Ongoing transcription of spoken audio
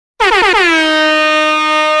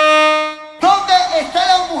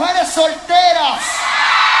solteras.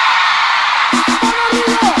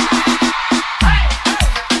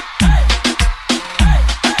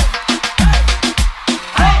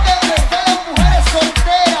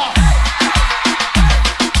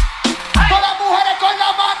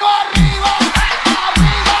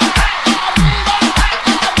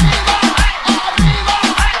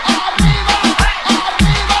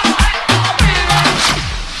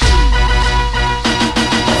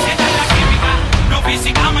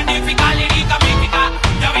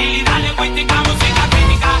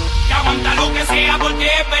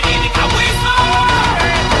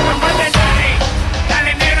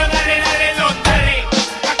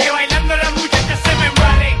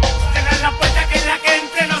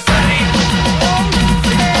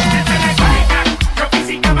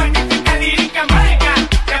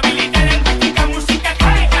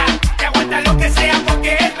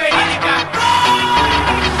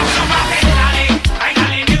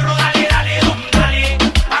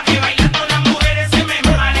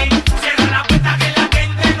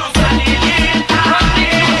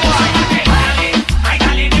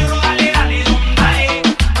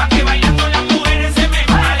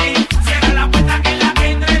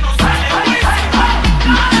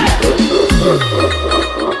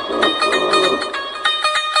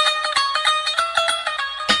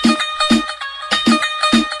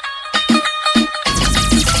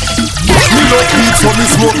 So me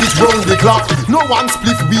smoke it round the clock. No one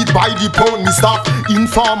split weed by the pound me stop. In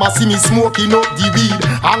pharmacy me smoking up the weed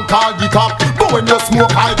and call the cop. But when you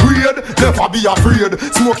smoke high grade, never be afraid.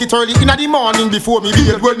 Smoke it early in the morning before me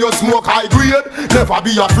bed. When you smoke high grade, never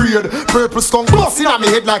be afraid. Purple skunk busting on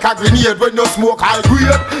me head like a grenade. When you smoke high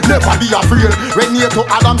grade, never be afraid. When near to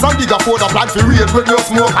Adams and digger for the plant for raid. When you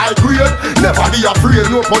smoke high grade, never be afraid.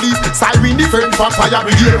 No police siren different from fire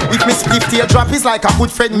brigade. If me split tail drop is like a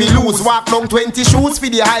good friend me lose. Walk down 20 shoes for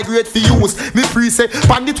the high grade for use. Me pre-say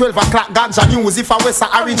pan the 12 o'clock ganja news. If I West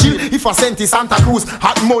Orange Hill, if I sent to Santa Cruz.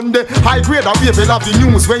 Hot Monday, high grade a wave love the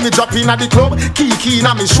news. When me drop in at the club, key in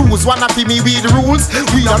my shoes. Wanna fi me with the rules,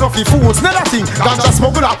 we are not the fools. Never think ganja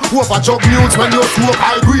smuggler over jug news. When you smoke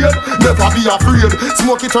high grade, never be afraid.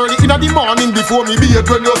 Smoke it early in the morning before me bed.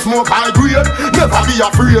 When you smoke high grade, never be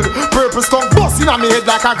afraid. Purple skunk busting on me head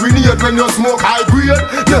like a grenade. When you smoke high grade,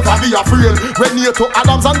 never be afraid. When near to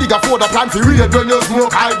Adams and digger for the plant for raid. When you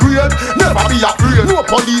smoke high grade, never be afraid. No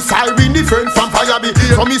police siren different from fire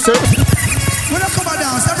brigade. So me say, when I come and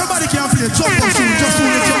dance, everybody can play jump up soon, just do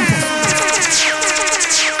the jump up.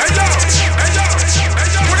 Hey yo,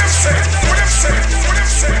 what them say, what them say, what them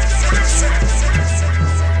say, what them say.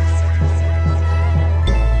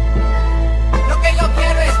 Lo que yo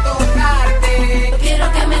quiero es tocarte. Quiero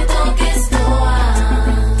que me toques toa.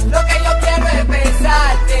 Lo que yo quiero es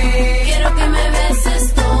besarte. Quiero que me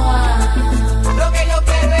beses toa. Lo que yo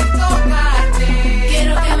quiero es tocarte.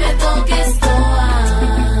 Quiero que me toques toa.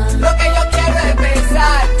 Lo que yo quiero es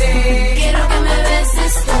besarte. Quiero que me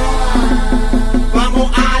beses toa.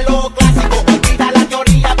 Vamos a lo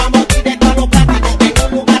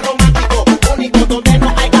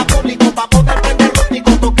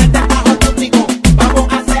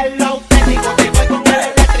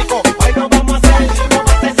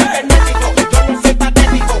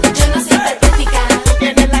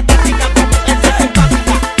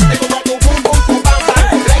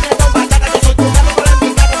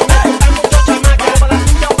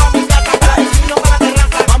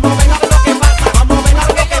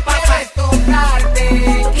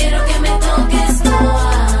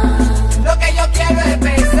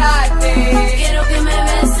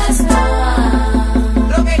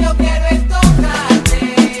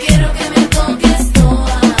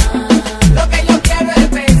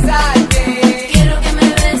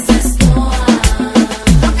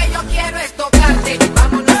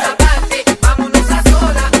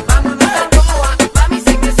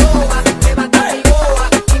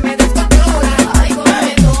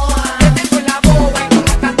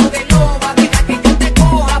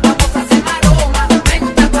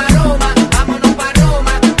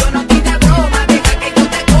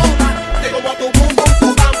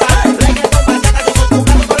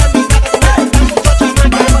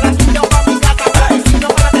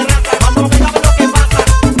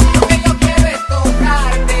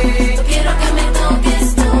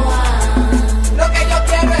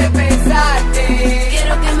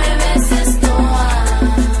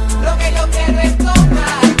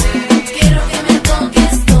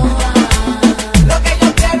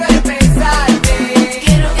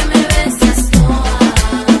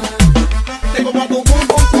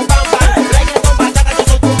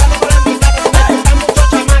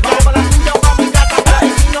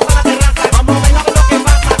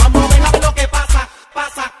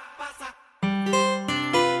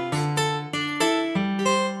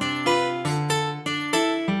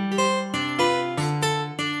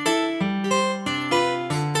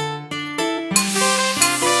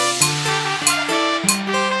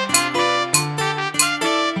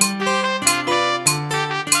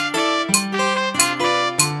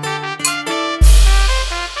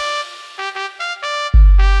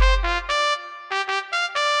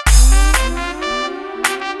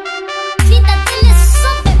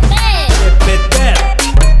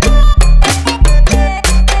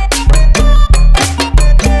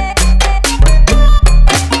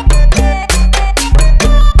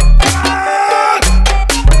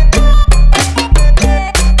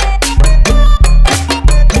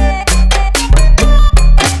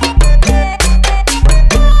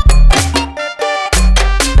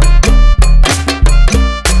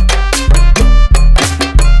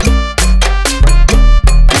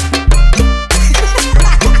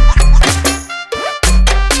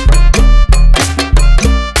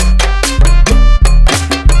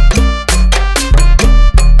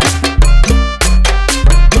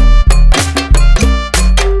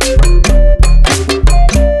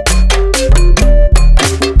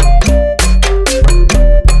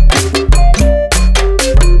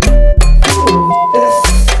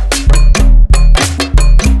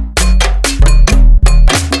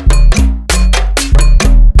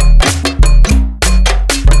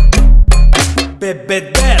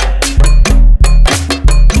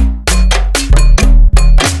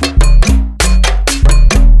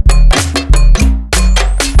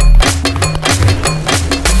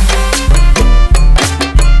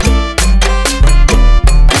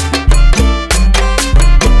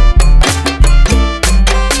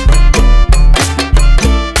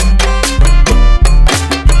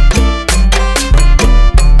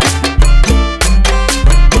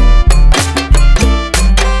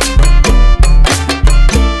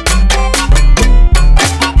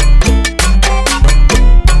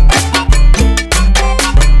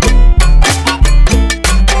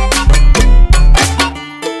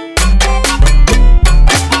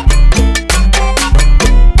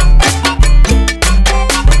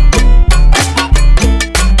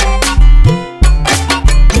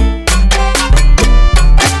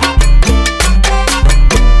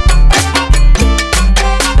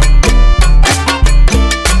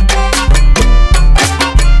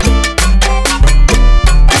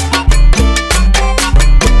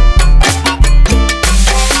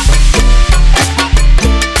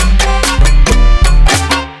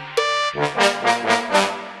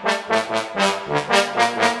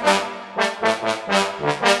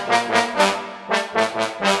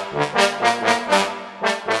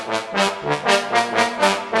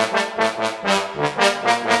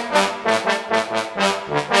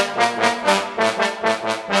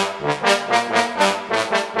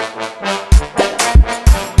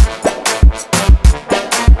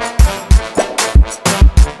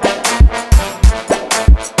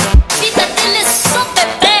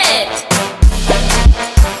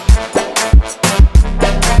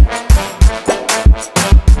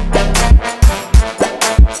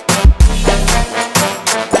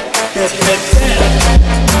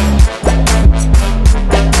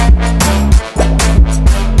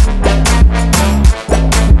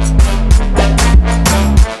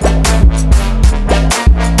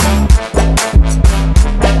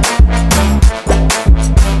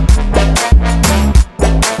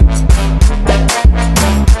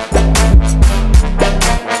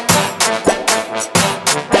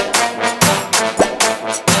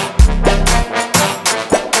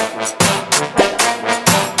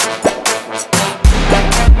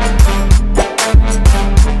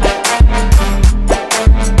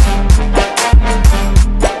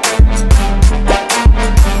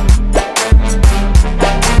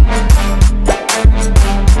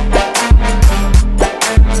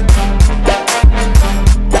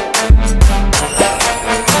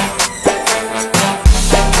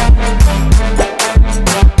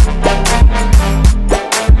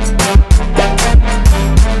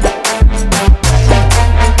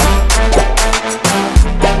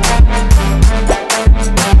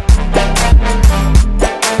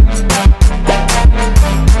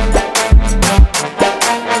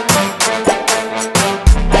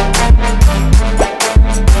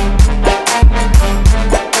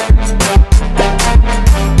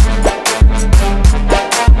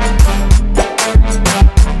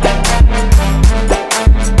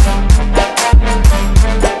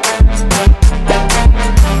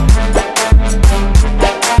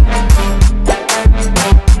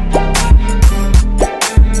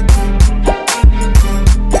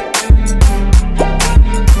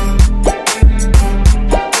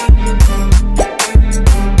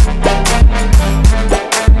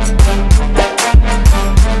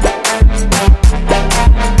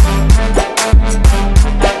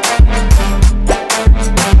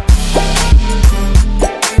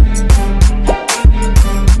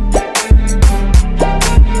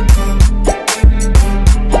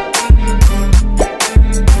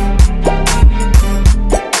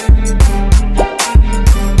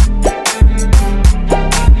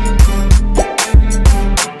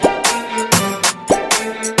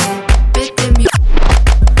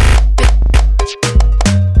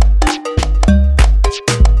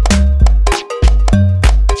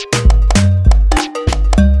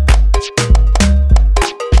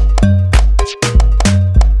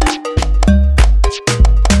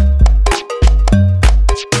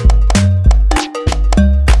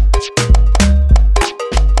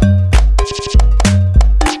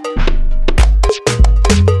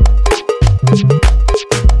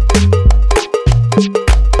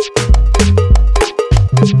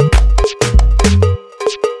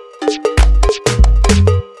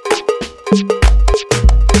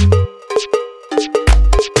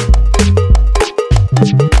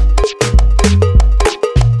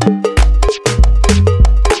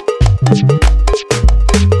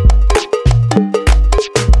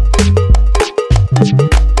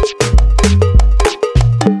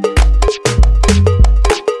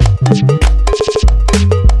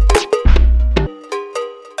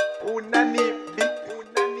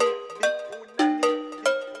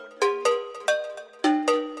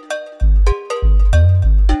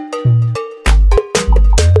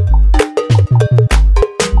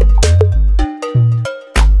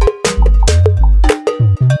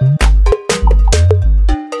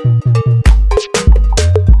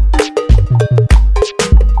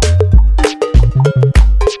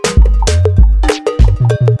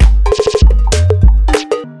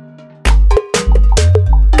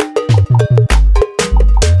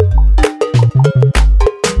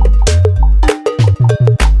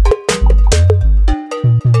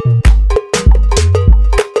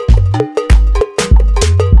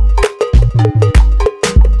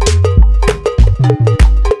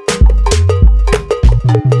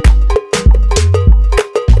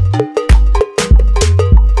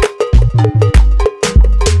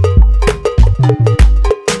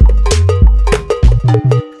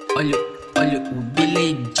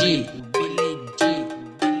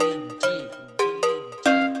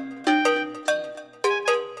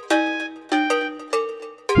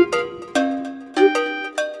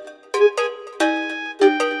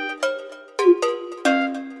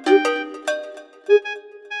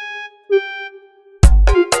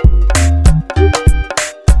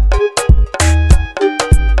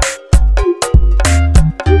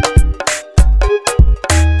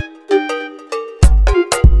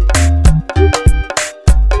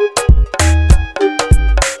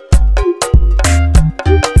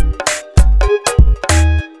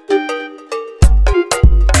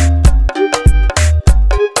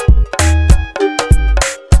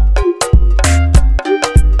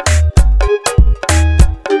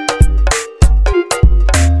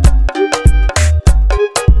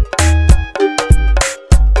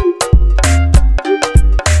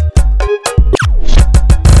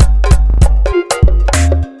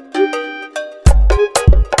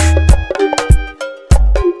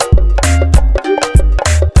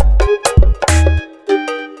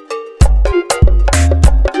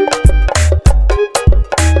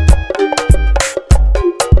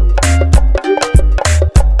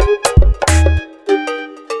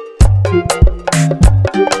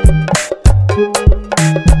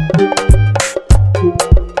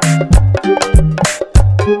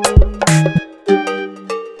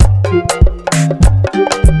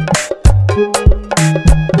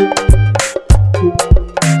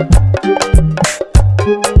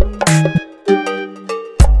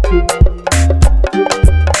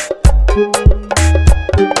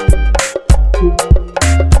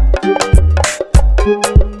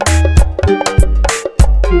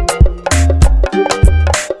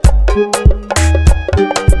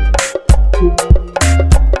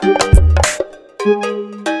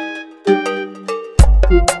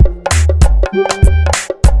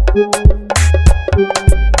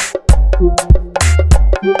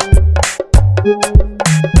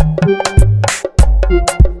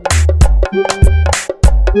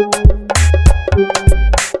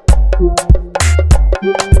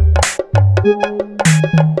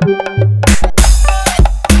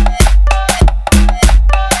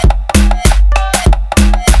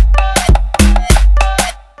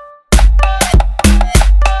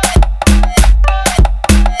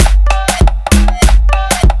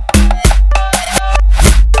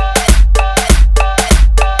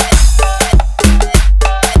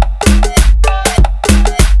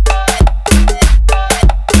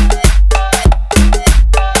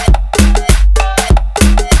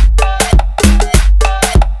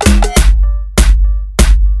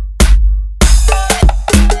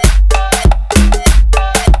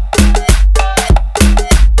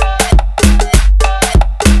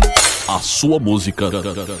Sua música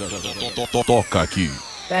toca aqui.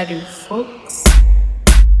 Betty Fox.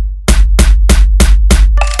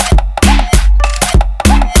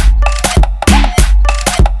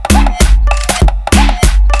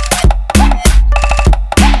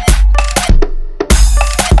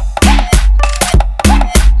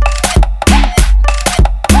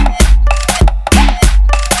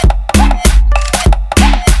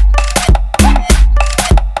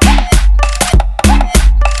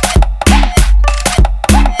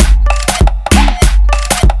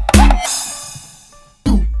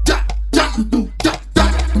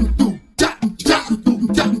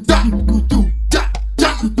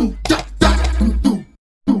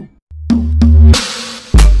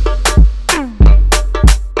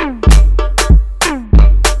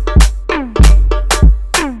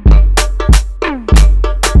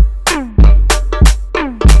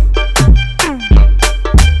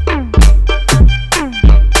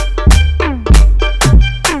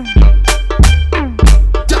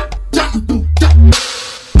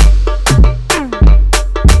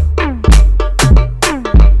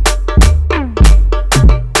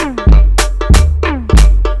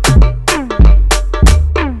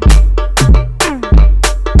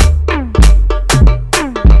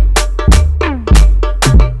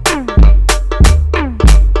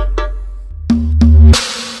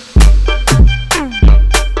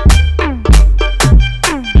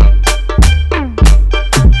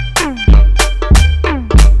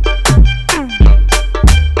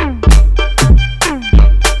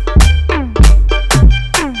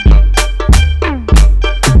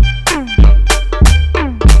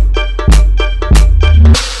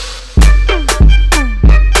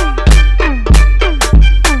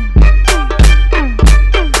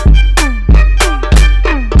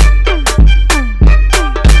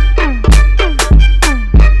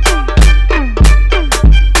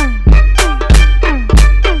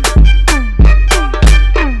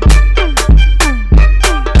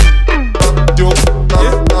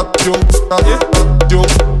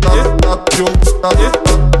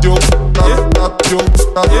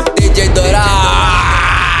 DJ Dourado.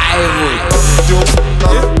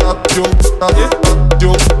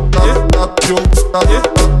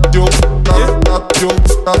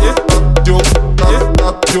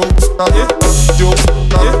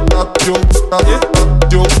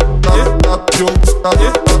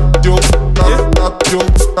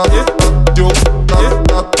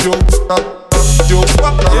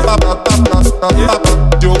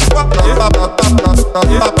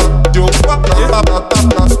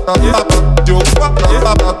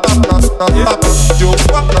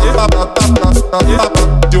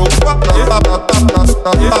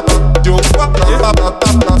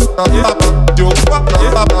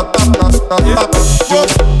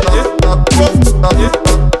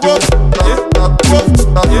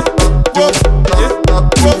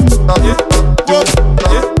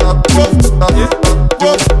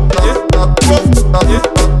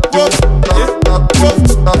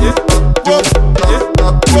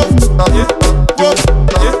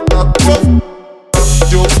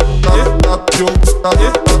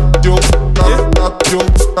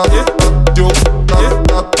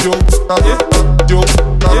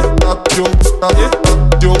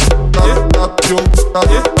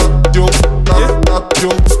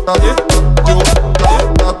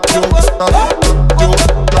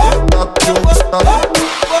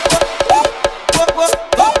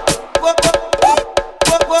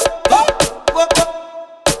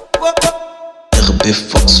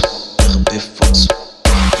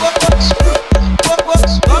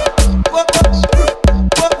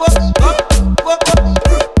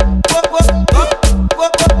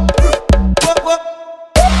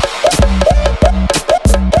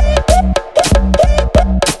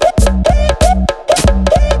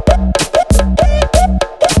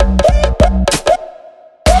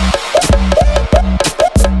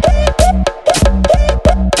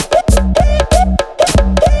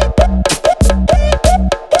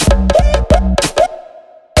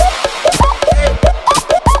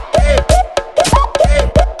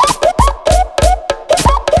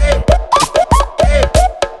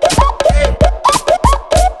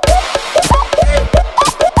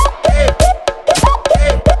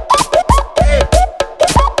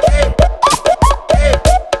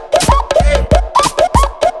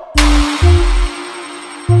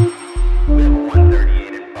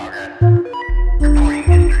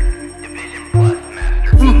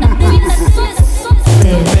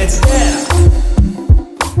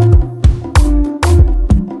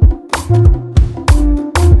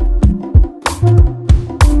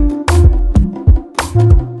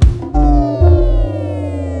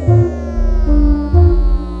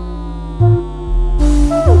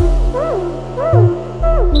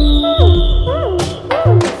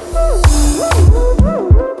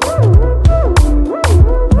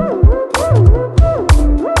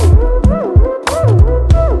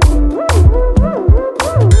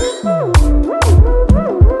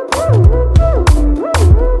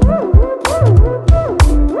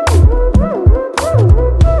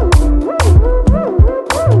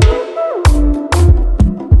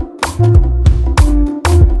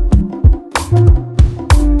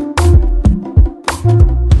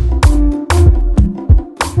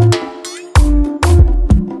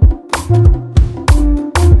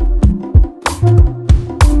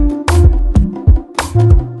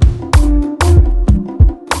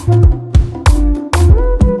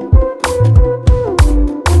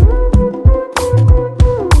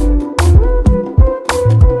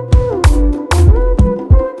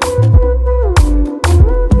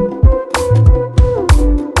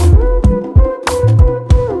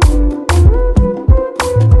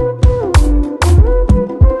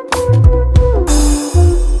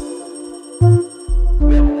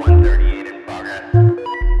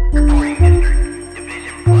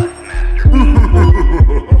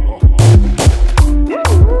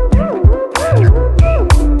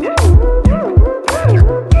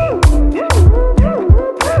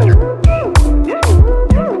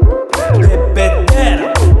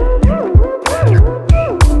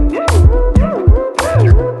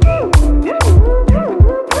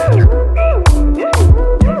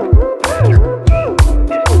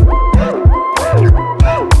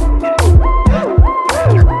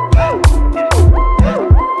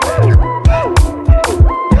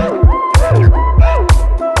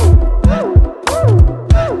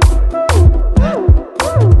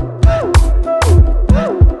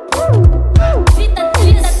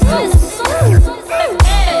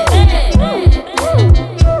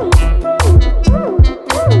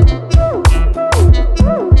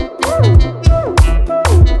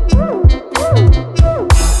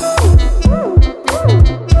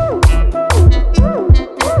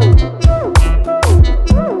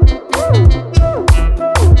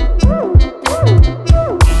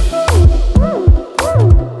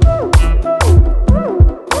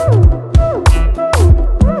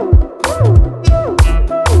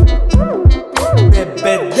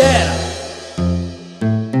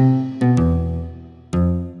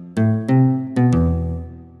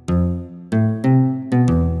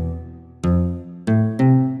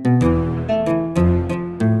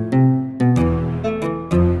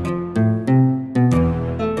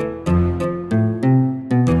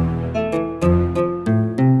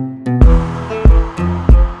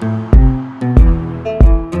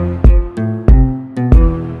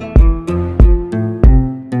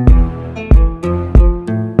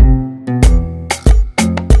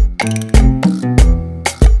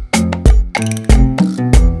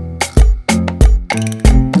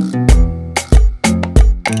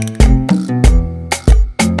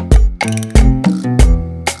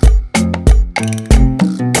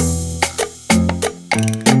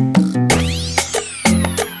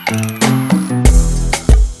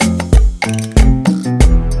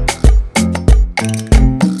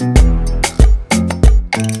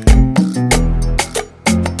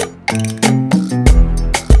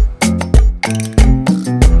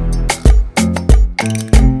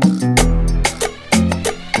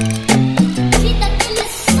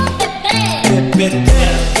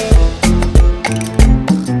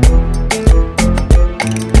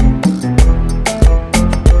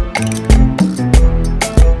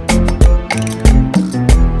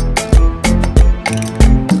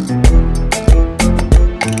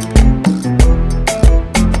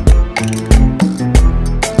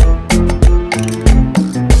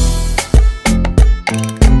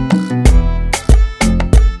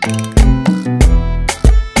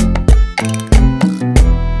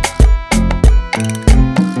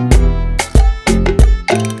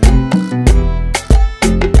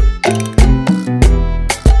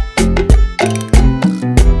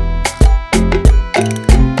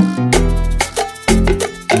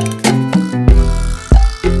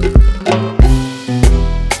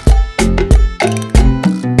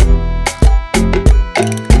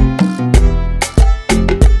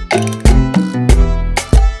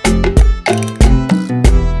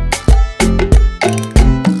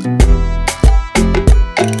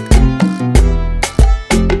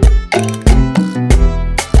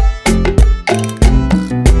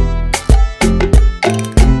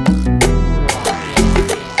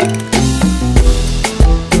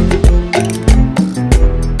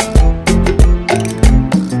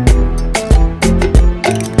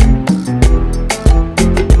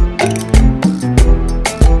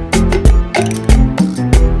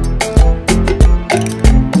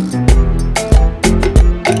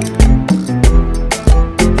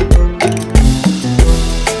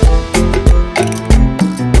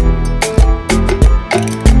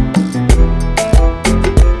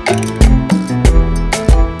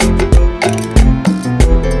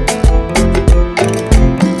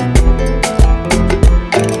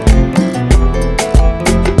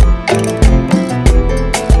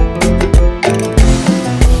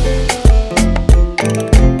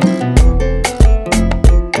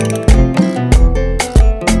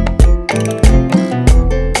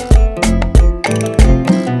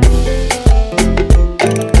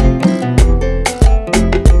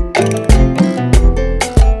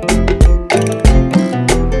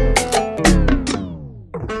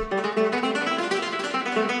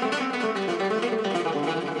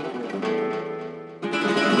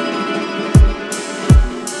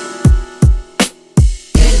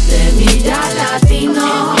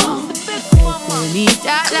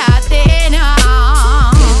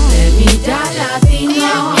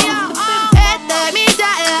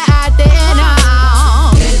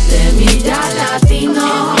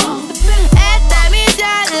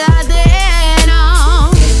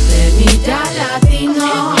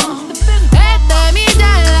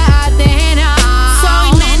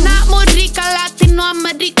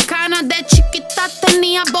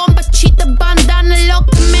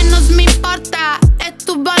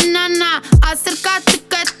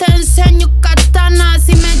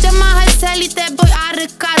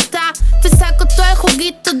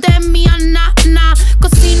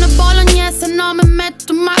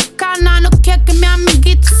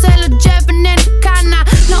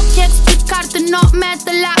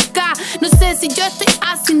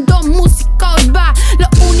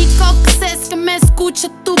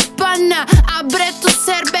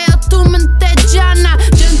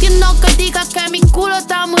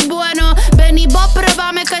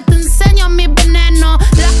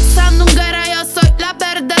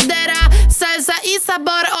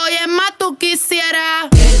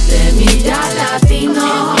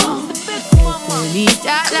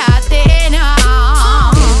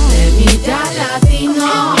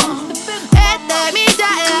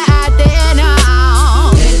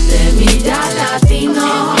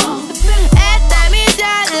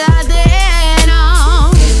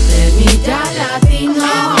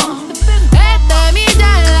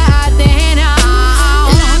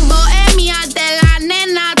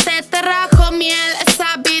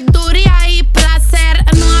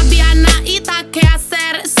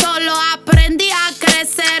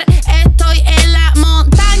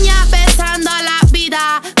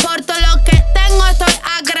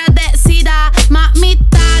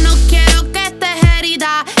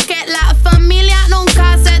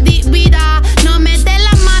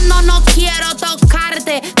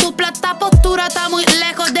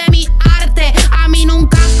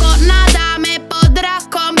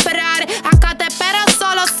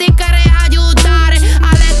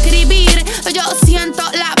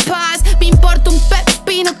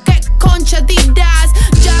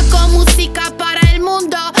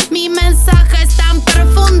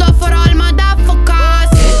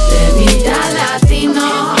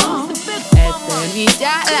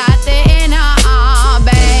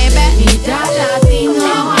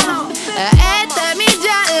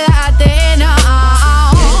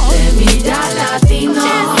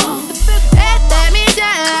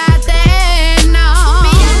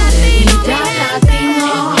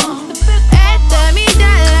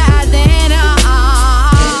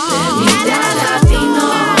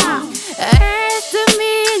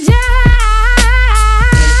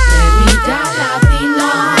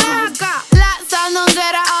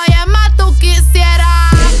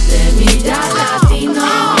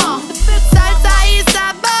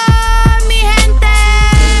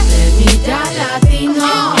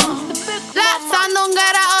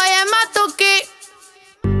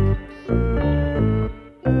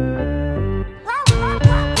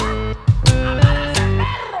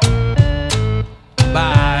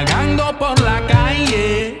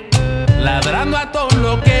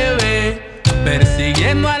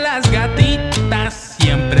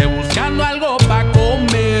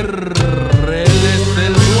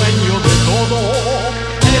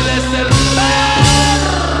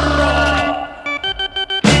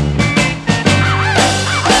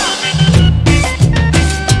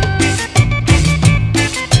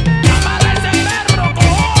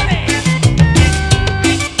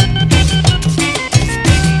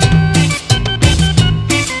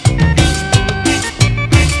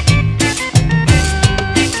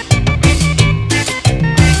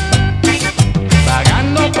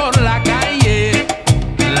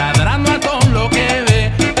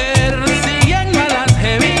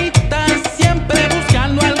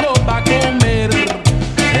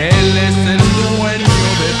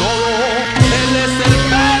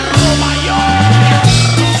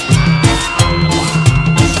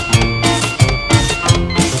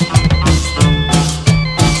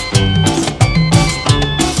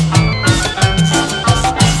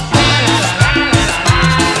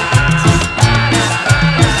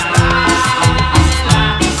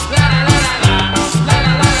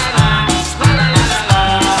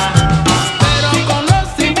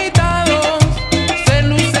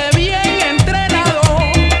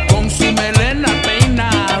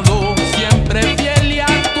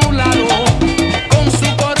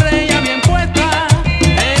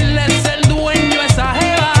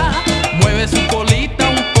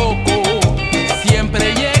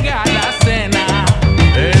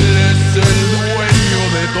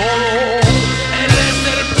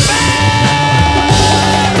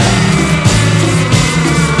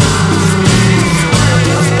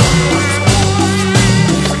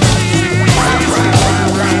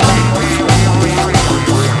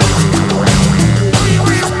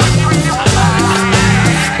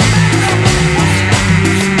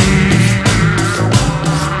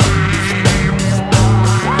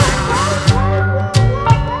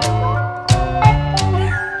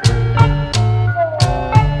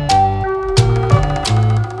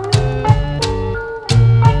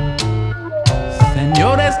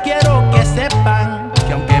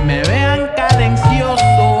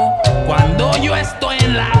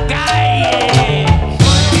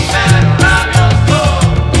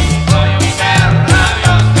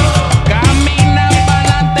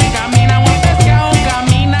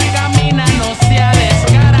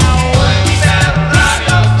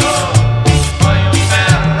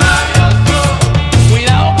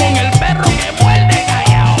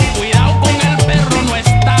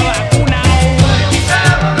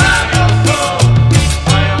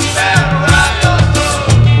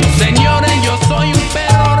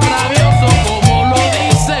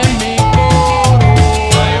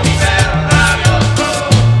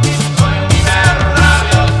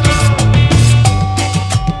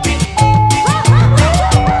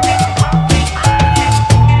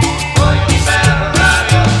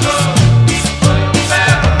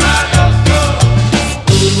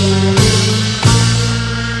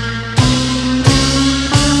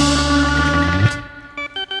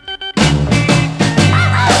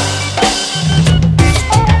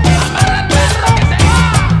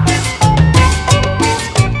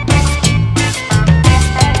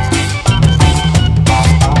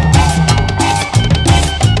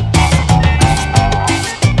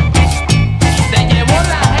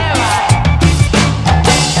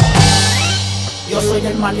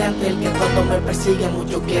 maleante el que todo me persigue.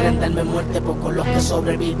 Muchos quieren darme muerte, pocos los que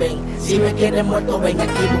sobreviven. Si me quieren muerto, ven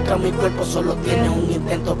aquí, busca mi cuerpo. Solo tiene un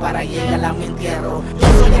intento para llegar a mi entierro. Yo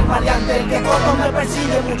soy el maleante el que todo me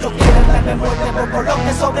persigue. Muchos quieren darme muerte, pocos los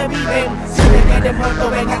que sobreviven. Si me quieren muerto,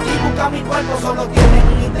 ven aquí, busca mi cuerpo. Solo tiene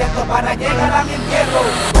un intento para llegar a mi entierro.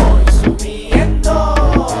 Voy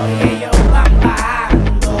subiendo y ellos van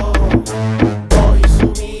bajando. Voy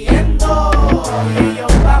subiendo y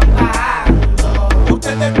ellos van bajando.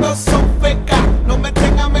 Ustedes no son fecas, no me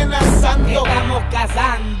estén amenazando. Estamos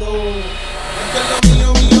cazando. Esto es lo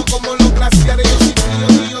mío, mío, como los glaciares. Yo soy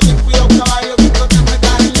tío, ten cuidado caballo, que no te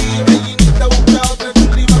metas en lío. Gallinita busca otra, tú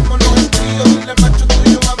vamos los estíos. Dile macho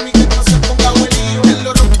tuyo, mami, que no se ponga huelío. Él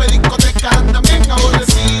lo rompe discotecas, anda bien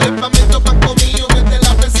aborrecido. El pamento pan comido, que te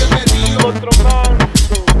la vez se me río. Otro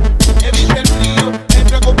manto, evita el frío.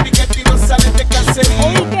 Entra con piquete y no sale de cacería.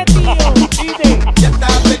 Oíste, tío, dile. Ya está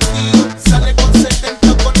perdido, sale con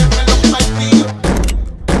 70 con el reloj partido.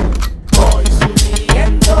 Voy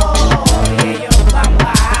subiendo y ellos van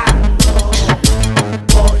bajando.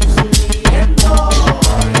 Voy subiendo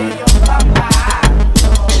y ellos van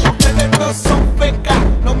bajando. Ustedes no son fecas,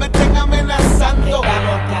 no me estén amenazando.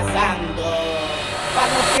 Estamos cazando. Para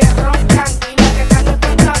los que roncan y los que están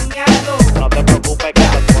fantameando. No te preocupes que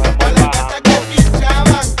los cogemos Para las gatas bajando. que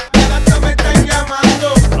pinchaban, ya las me están llamando.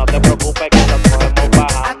 No te preocupes que los cogemos A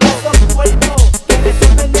bajando. todos los cuerpos que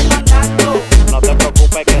resuelven demandando. No te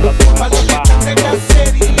preocupes que los Para los cogemos que están de bajando.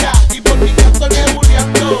 cacería y por mi canto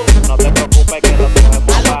nebuleando. No te preocupes que los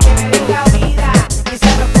cogemos A los que me den bajando. la vida y se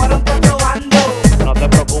me fueron por robando. No te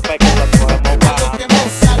preocupes que los cogemos A los que bajando. me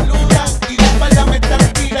saludan y de espalda me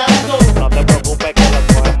están tirando. No te preocupes que los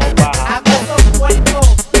cogemos A bajando. todos los cuerpos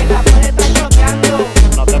que la pared están choqueando.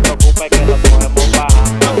 No te preocupes que los cogemos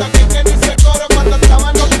bajando. Hasta que dice coro cuando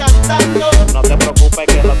estábamos cantando. No te preocupes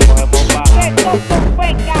que los cogemos bajando.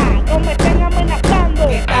 No me estén amenazando.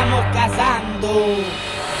 Que estamos cazando.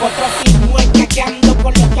 Otros sin mueca que ando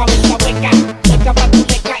con los cabezas huecas. Hueca pa' tu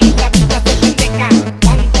leca y la vida se pendeja.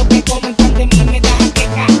 Tanto que comentan de mí me da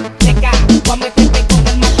queca. Seca, voy a meterte con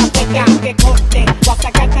el matapeca. Que corte, voy a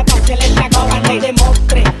sacarte pa' hacerle la coba. No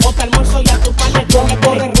demostre, o te almuerzo y a tu pan le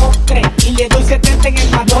corre rostre. Y le doy 70 en el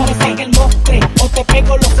madón, me saque el mostre. O te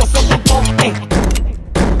pego los osos del poste.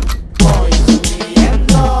 Voy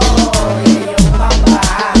subiendo y ellos van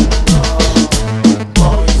bajando.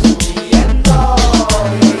 Voy subiendo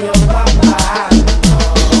y ellos van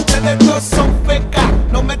bajando. Ustedes no son fecas,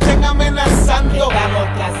 no me estén amenazando. Estamos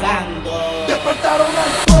cazando. Despertaron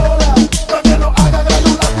al cola, para que no haga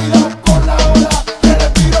granula, tira con la ola. Que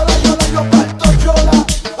respiro la yola, yo parto chola.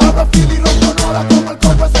 Abro fila y rompo nola, como el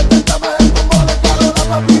cuerpo es 70 más el combo de Carola,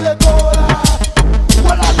 papi de cola.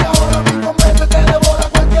 Vuélate ahora, mi convence te devora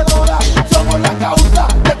cualquier hora. Somos la causa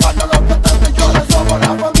de cuando los cantantes lloran. Somos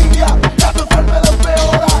la familia, ya tu enfermedad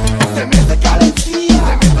empeora. Se me seca la encía,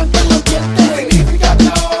 se me cuentan los dientes. Significa que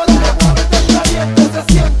ahora le mueves el caliente,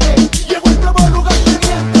 se siente. Llegó el nuevo lugar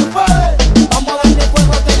teniente, vale. Vamos a darle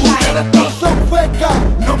fuego a esta Ustedes gente. no son fecas,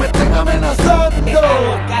 no me estén amenazando.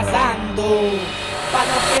 Estamos cazando. Para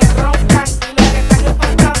los que roncan y los que están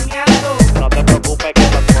fantameando. No te preocupes que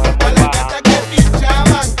los cogemos Para las gatas bajando. que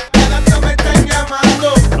pinchaban, ya las me están llamando.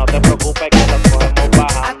 No te preocupes que los cogemos A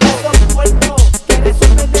bajando. todos los cuerpos que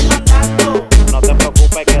resuelven demandando. No te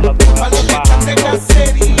preocupes que los Para los cogemos que están de bajando.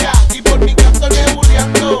 cacería y por mi canto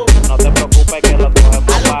nebuleando. No te preocupes que los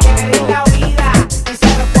cogemos A los que me den la bajando. vida y se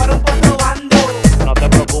me fueron por robando. No te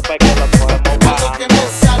preocupes que los cogemos A los que me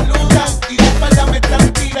bajando. saludan y de espalda me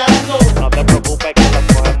están tirando. No te preocupes que los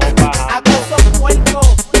cogemos A bajando. todos los cuerpos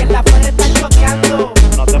que en la pared están choqueando.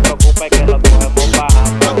 No te preocupes que los cogemos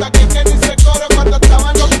bajando. Hasta que dice coro cuando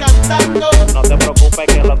estábamos cantando. No te preocupes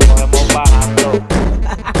que los cogemos bajando.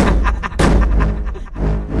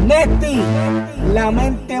 Nesti, la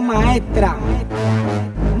mente maestra.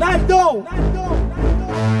 Naldo.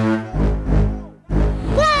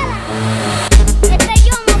 Este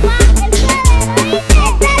yo, mamá, el cero, ¿oíste?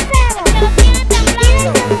 Este cero, que lo tiene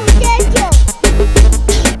temblando ese muchacho.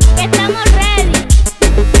 Que estamos ready.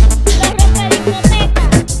 Los rompe discoteca.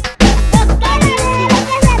 Los caras de lo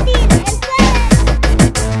que se tire, el cero.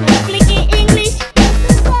 No explique English.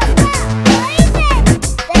 Tu papá, ¿oíste?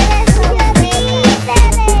 Te desubiste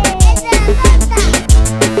de esa nota.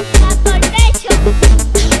 A por techo.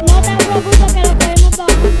 No te preocupes que lo podemos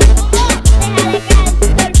bajar. Déjale caer tu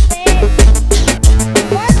torpe.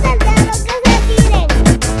 Ponte el dedo que se tiren.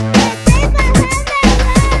 Estoy pasando el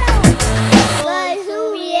raro. Voy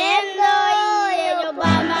subiendo y ellos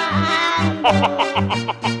van bajando.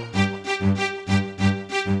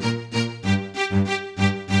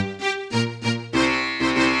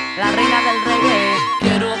 La reina del reggae.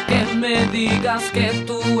 Quiero digas que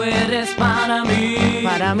tú eres para mí,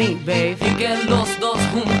 babe, y que los dos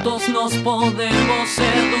juntos nos podemos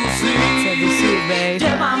seducir, babe.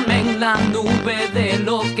 Llévame en la nube de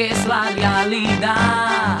lo que es la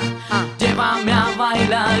realidad. Llévame a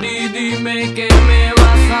bailar y dime que me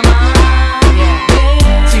vas a amar.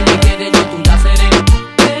 Si me quieres yo tú la seré,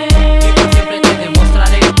 y por siempre te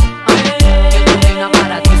demostraré que tu reina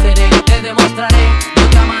para ti seré. Te demostraré, yo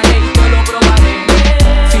te amaré y te lo probaré.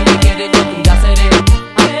 Si me quieres yo tú la seré,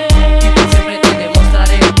 y por siempre te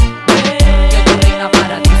demostraré que tu reina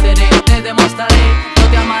para ti seré. Te demostraré, yo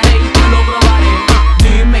te amaré y te lo probaré.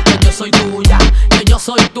 Dime que yo soy tuya, que yo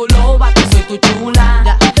soy tu loba, que soy tu chula,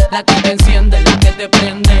 la que te enciende, la que te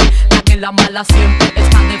prende, la que la mala siempre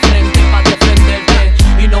está de frente para defenderte.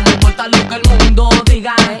 Y no me importa lo que el mundo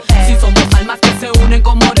diga, si somos almas que se unen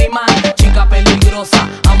como rima. Chica peligrosa,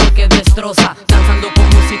 amor que destroza, danzando con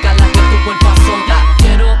música la que tu cuerpo azota.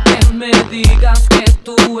 Quiero que me digas que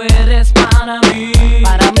tú eres para mí,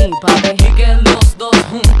 papi, y que los dos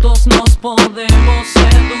juntos nos podemos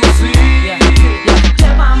seducir.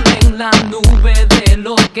 Llévame en la nube de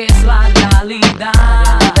lo que es la realidad.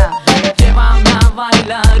 Llévame a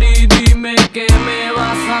bailar y dime que me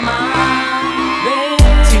vas a amar.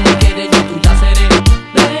 Si me quieres yo tú la seré,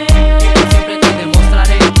 y por siempre te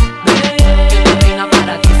demostraré que tu reina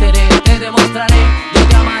para ti seré. Te demostraré, yo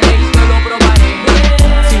te amaré y te lo probaré.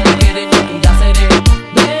 Si me quieres yo tú la seré,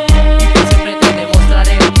 y por siempre te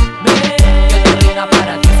demostraré que tu reina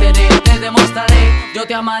para ti seré. Te demostraré, yo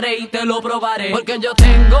te amaré y te lo probaré. Porque yo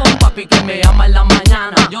tengo un papi que me ama en la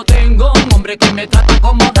mañana, yo tengo un hombre que me trata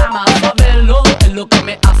como dama. Saberlo es lo que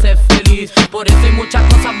me hace feliz, por eso hay muchas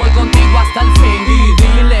cosas, voy contigo hasta el fin. Y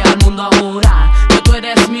dile al mundo ahora que tú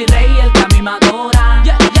eres mi rey, el que a mí me adora,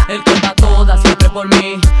 el que da toda siempre por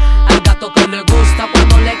mí, al gato que le gusta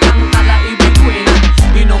cuando le canta la Ivy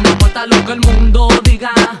Queen. Y no me importa lo que el mundo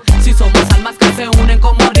diga, si somos almas que se unen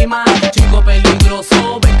como rima. Chico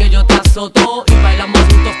peligroso, ven que yo te azoto y bailamos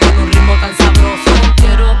juntos con un ritmo tan sabroso.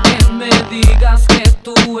 Quiero que me digas que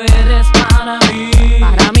tú eres para mí,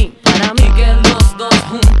 y que los dos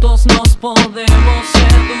juntos nos podemos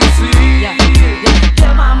seducir.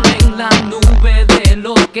 Llévame en la nube de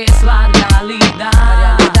lo que es la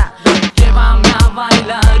realidad. Llévame a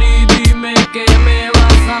bailar y dime que me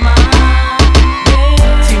vas a amar.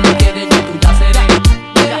 Si me quieres yo tú la seré,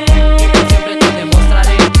 y por siempre te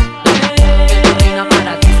demostraré que tu reina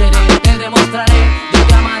para ti seré. Te demostraré, yo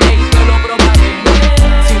te amaré y te lo probaré.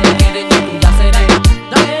 Si me quieres yo tú la seré,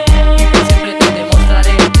 y por siempre te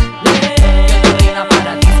demostraré que tu reina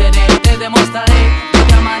para ti seré. Te demostraré, yo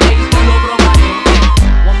te amaré y te lo probaré.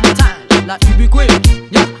 One more time, la Ivy Queen,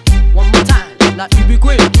 yeah. One more time, la Ivy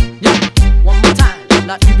Queen, yeah. One more time,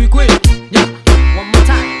 la Ivy Queen, yeah. One more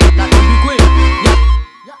time, la Ivy Queen,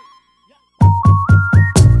 yeah.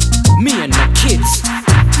 Me and my kids.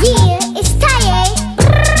 Yeah, it's Taye.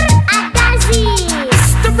 Adazi.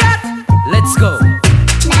 Let's go.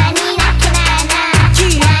 Nani nakinana.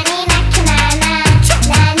 Nani nakinana.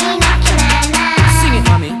 Nani nakinana. Sing it,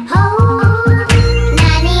 mommy. Oh.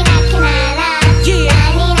 Nani nakinana.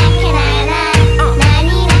 Nani nakinana.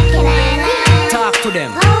 Nani nakinana. Talk to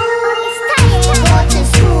them. Oh, it's Taye. Go to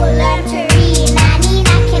school, learn to read. Nani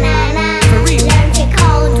nakinana. For real. Learn to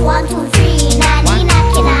count 1, 2, 3. Nani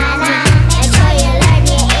nakinana. Make sure you learn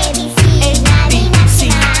your ABCs. Nani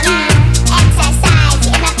nakinana. Exercise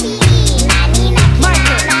in a PE. Nani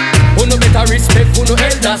nakinana. Who no better respect, who no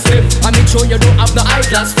elders them. And make sure you don't have no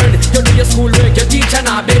eyeglass friend. You do your schoolwork, your teacher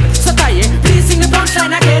not bed. So Taye, please sing the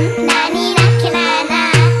punchline again. Nani nakinana.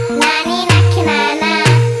 Nani nakinana.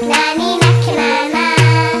 Nani nakinana.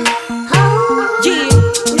 Oh. Yeah.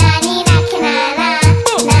 Nani nakinana.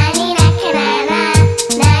 Nani nakinana.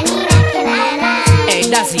 Nani nakinana. Hey,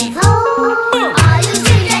 that's it. Oh. All you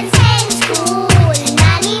children stay in school.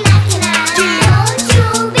 Nani nakinana. Don't you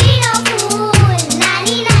be no fool.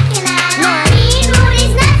 Nani nakinana. Being rude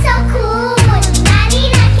is not so cool. Nani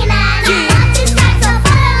nakinana. Want to start so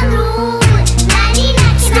follow rule. Nani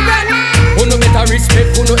nakinana. Who no better respect,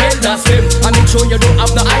 who no elders them. And make sure you don't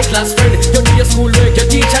have no eyeglass friend. You do your schoolwork, your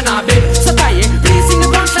teacher not bed. So Taye, please sing the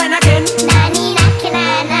punchline again. Nani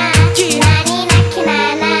nakinana. Nani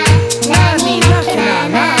nakinana. Nani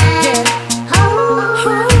nakinana. Oh.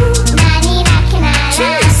 Nani nakinana.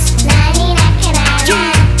 Nani nakinana.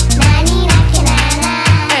 Nani nakinana.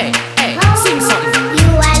 Hey, hey, sing something. You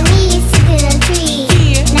and me sitting in a tree.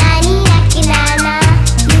 Nani nakinana.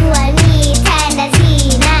 You and me tied a T.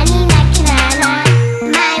 Nani nakinana.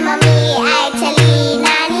 My mommy actually.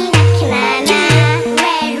 Nani nakinana.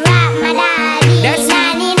 Red rap, my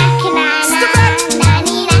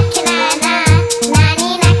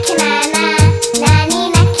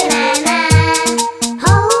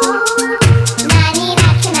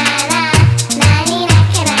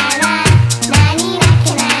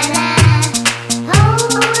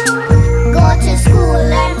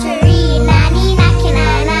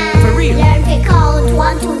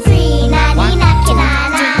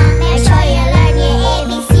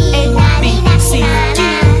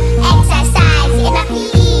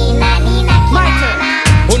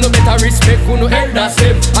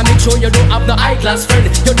eyeglass friend.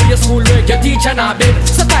 You do your schoolwork, your teacher not bed.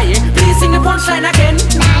 So Taye, please sing the punchline again.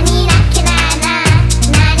 Nani na kinana,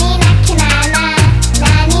 nani na kinana,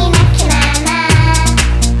 nani na kinana.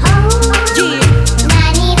 Oh, Yeah.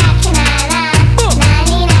 nani na kinana,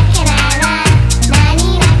 nani na kinana, nani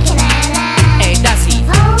na kinana. Hey, that's it.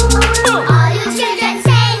 Oh, all you children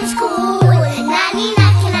say in school, nani na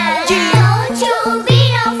kinana. Don't you be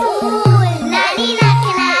no fool, nani na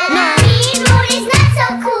kinana. Being rude is not so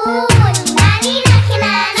cool, nani na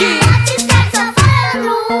kinana. What is that so follow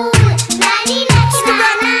rule, nani na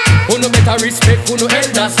kinana. Uno better respect uno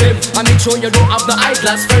elders them. And make sure you don't have the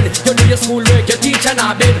eyeglass friend. You do your schoolwork, your teacher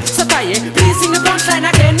not bed. So Taye, please sing the punchline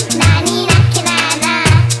again. Nani na kinana,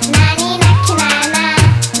 nani na kinana,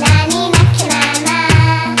 nani na kinana.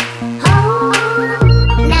 Oh,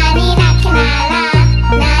 nani na kinana,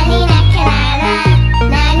 nani na kinana,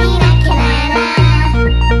 nani na kinana.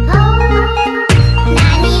 Oh,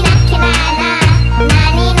 nani na kinana,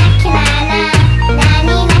 nani na kinana,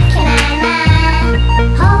 nani na kinana.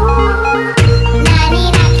 Oh, nani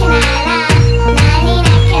na kinana, nani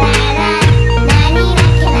na kinana, nani na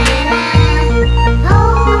kinana. Oh.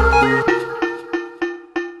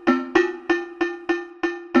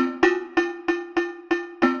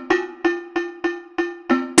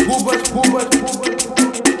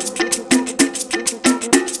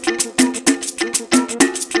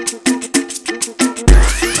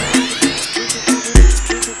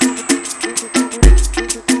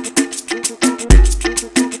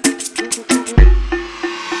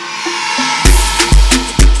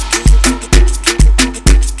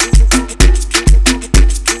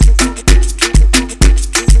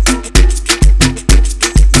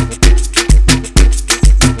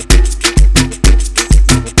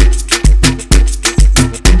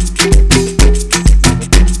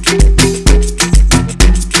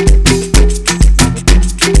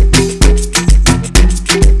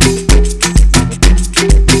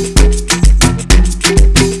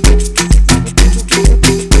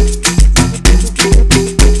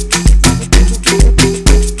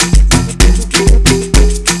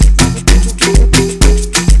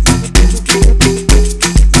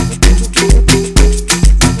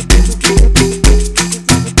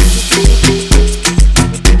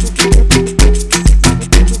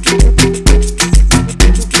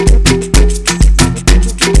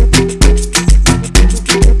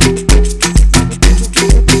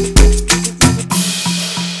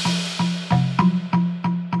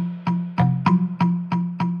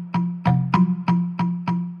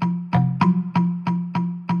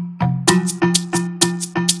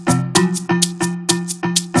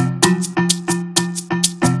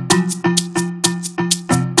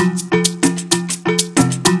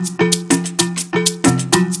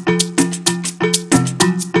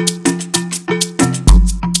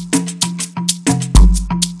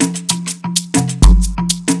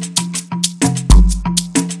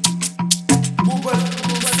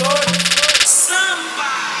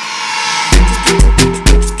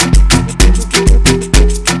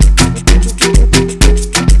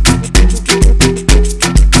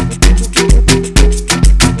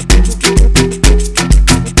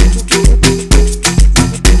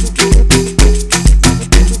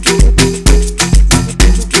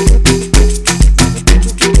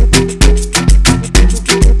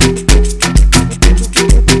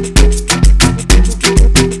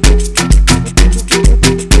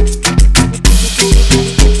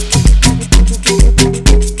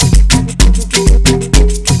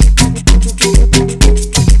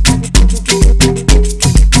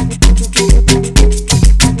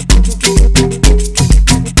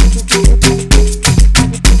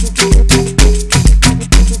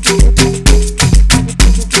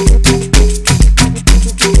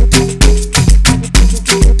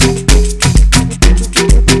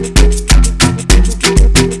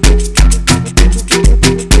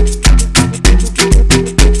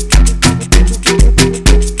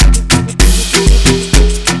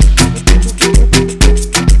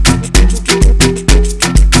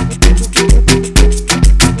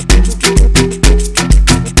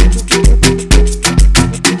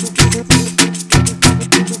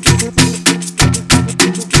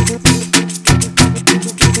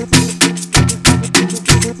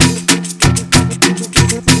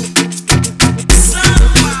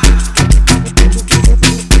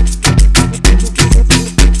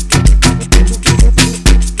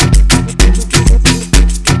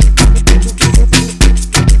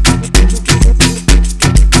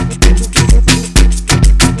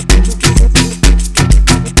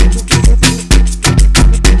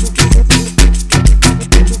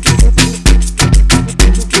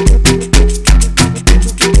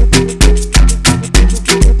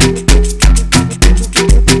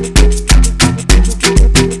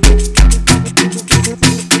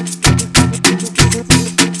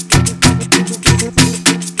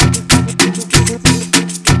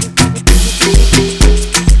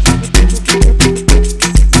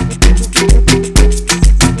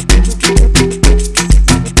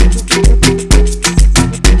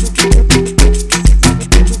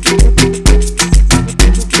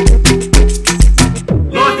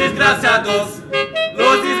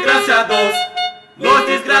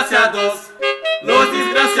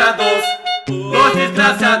 los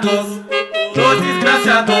desgraciados, los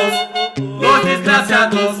desgraciados, los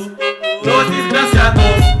desgraciados, los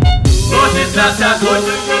desgraciados, los desgraciados,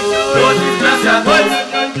 los desgraciados,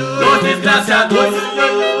 los desgraciados,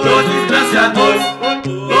 los desgraciados,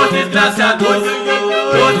 los desgraciados,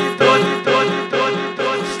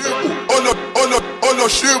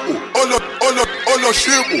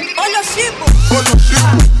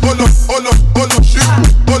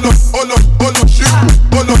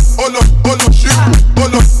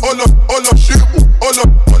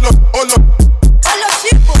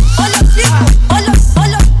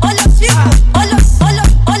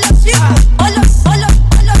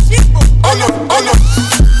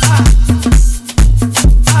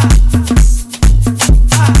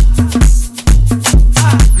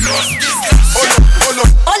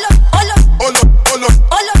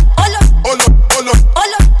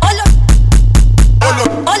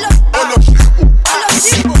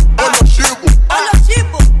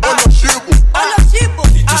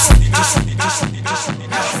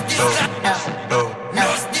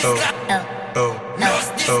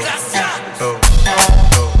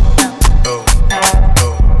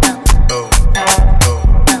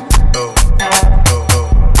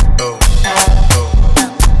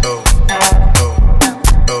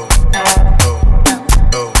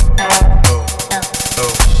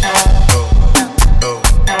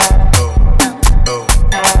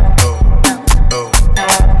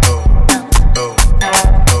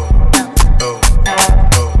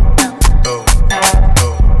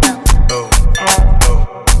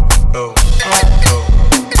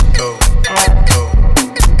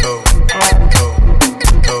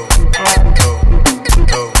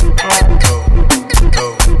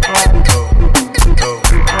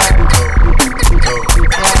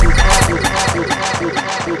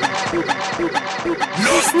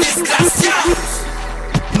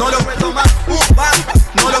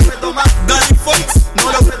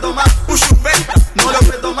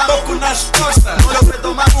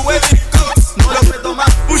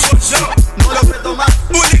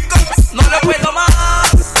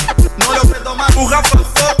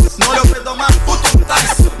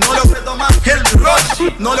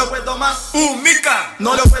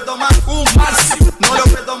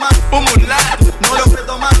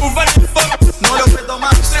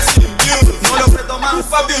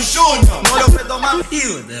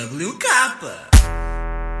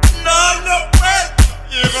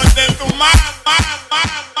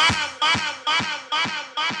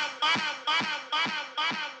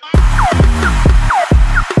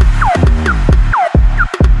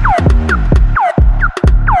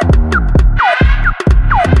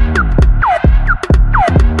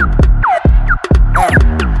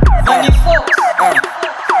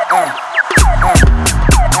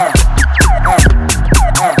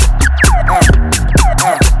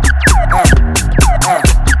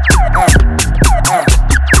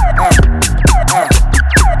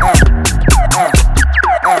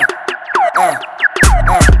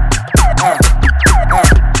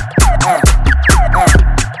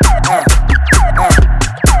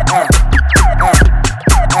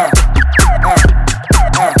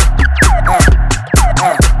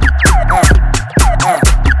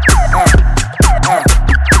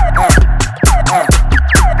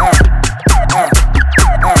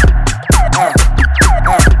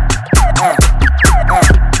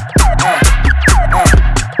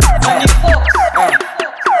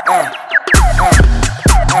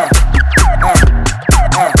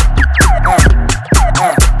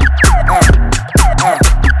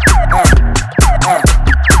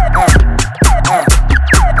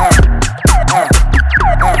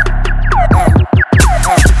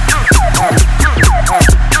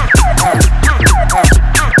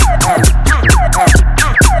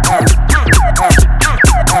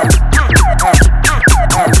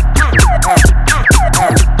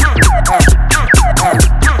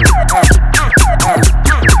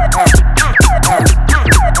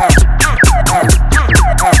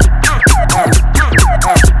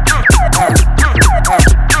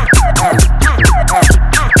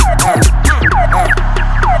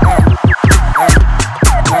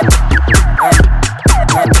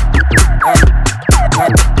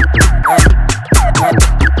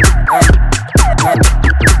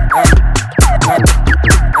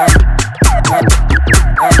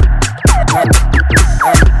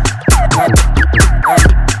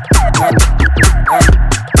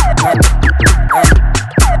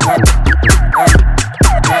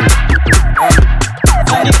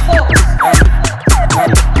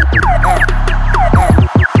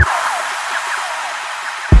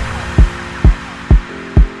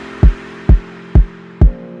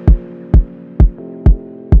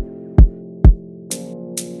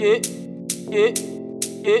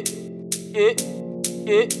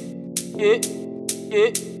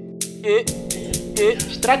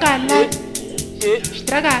 Stragana, stragana,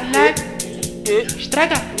 straga,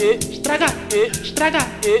 straga, straga, stragana,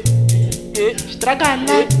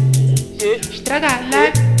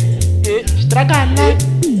 stragana, stragana,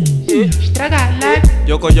 stragana.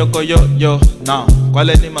 Yoko, no. ¿Cuál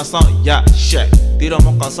es la animación? Ya, shit. Tiro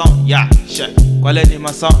mocazón, ya, shit. ¿Cuál es la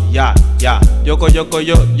animación? Ya. Yoko,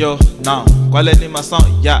 no. ¿Cuál es la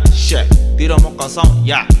animación? Ya, shit. Tiro mocazón,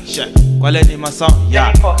 ya, shit. ¿Cuál es la animación?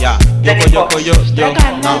 Ya. Yoko,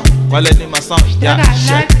 no. ¿Cuál es la animación? Ya,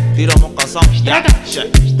 shit. Tiro mocazón, ya, shit.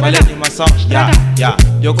 ¿Cuál es la animación? Ya.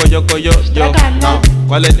 Yoko, no.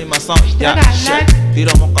 ¿Cuál es la animación? Ya, shit.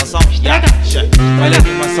 Tiro mocazón, ya, shit. ¿Cuál es la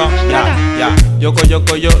animación? Ya. Yoko,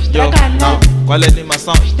 no. ¿Cuál es la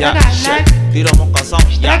animación? Ya, shit. Tiro mocazón,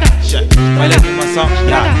 ya, shit. ¿Cuál es la animación?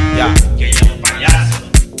 Ya. Que yo un payaso,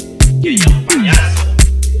 que yo un payaso,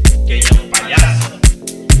 que yo un payaso,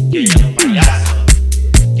 que yo un payaso,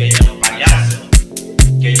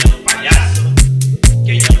 que yo un payaso,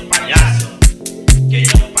 que yo un payaso, que yo un payaso,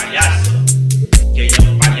 que yo un payaso, que yo un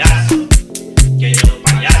payaso,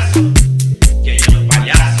 que yo un payaso, que yo un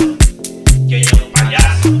payaso, que yo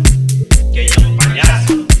un payaso, que yo un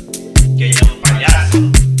payaso, que yo un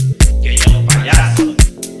payaso, que yo un payaso,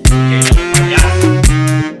 que yo un payaso.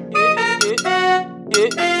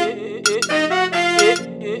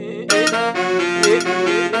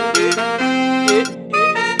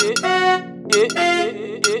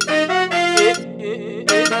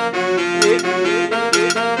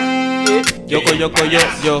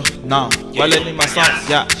 Yo, no. ¿Cuál es la animación?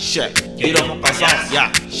 Ya, shit. Tiro mocazón,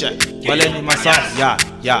 ya, shit. ¿Cuál es la animación? Ya.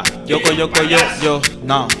 Yoko,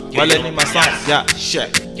 no. ¿Cuál es la animación? Ya,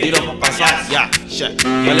 shit. Tiro mocazón, ya, shit.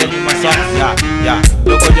 ¿Cuál es la animación? Ya.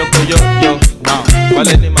 Yoko, no. ¿Cuál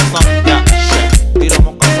es la animación? Ya, shit. Tiro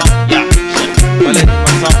mocazón, ya, shit. ¿Cuál es la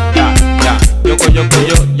animación? Ya. Yoko,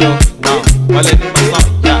 no. ¿Cuál es la animación?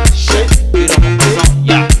 Ya, shit. Tiro mocazón,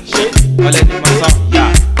 ya, shit. ¿Cuál es la animación?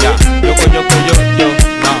 Ya. Yoko, no.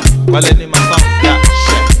 ¿Cuál es la animación? Ya,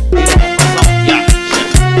 shit. Tiro mocazón, ya, shit.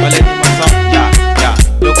 ¿Cuál es la animación? Ya.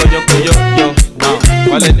 Yoko, no.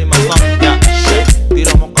 ¿Cuál es la animación? Ya, shit.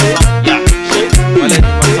 Tiro mocazón, ya, shit. ¿Cuál es la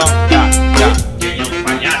animación? Ya. Que yo un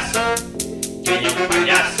payaso, que yo un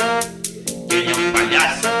payaso, que yo un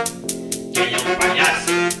payaso, que yo un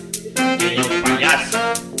payaso, que yo un payaso,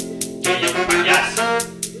 que yo un payaso,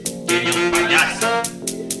 que yo un payaso,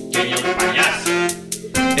 que yo un payaso.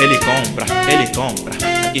 Ele compra,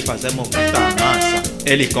 aqui fazemos muita massa.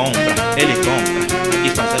 Ele compra, aqui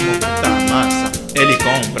fazemos muita massa. Ele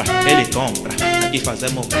compra, aqui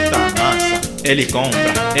fazemos muita massa. Ele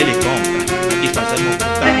compra, aqui fazemos muita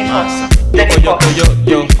massa.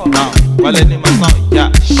 Yo, no. ¿Cuál es la animación?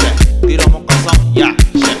 Ya, shit. Tiro mocazón, ya,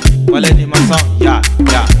 shit. ¿Cuál es la animación? Ya.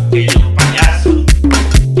 Que yo un payaso,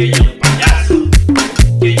 que yo un payaso,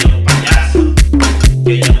 que yo un payaso,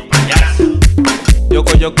 que yo un payaso.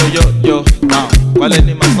 Yo, no. ¿Cuál es la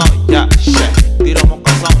animación? Ya, shit. Tiro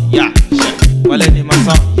mocazón, ya, shit. ¿Cuál es la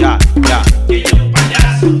animación? Ya. Que yo un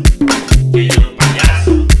payaso, que yo un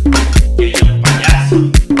payaso, que yo un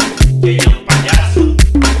payaso, que yo un payaso.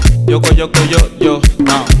 Yo,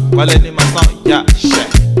 no. ¿Cuál es la animación? Ya, shit.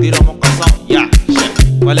 Tiro mocazón, ya, shit.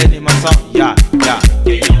 ¿Cuál es la animación? Ya.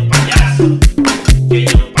 Que yo un payaso, que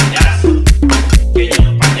yo un payaso, que yo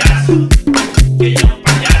un payaso, que yo un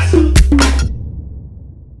payaso.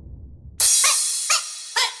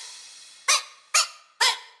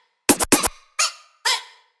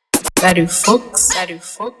 Daddy Fox.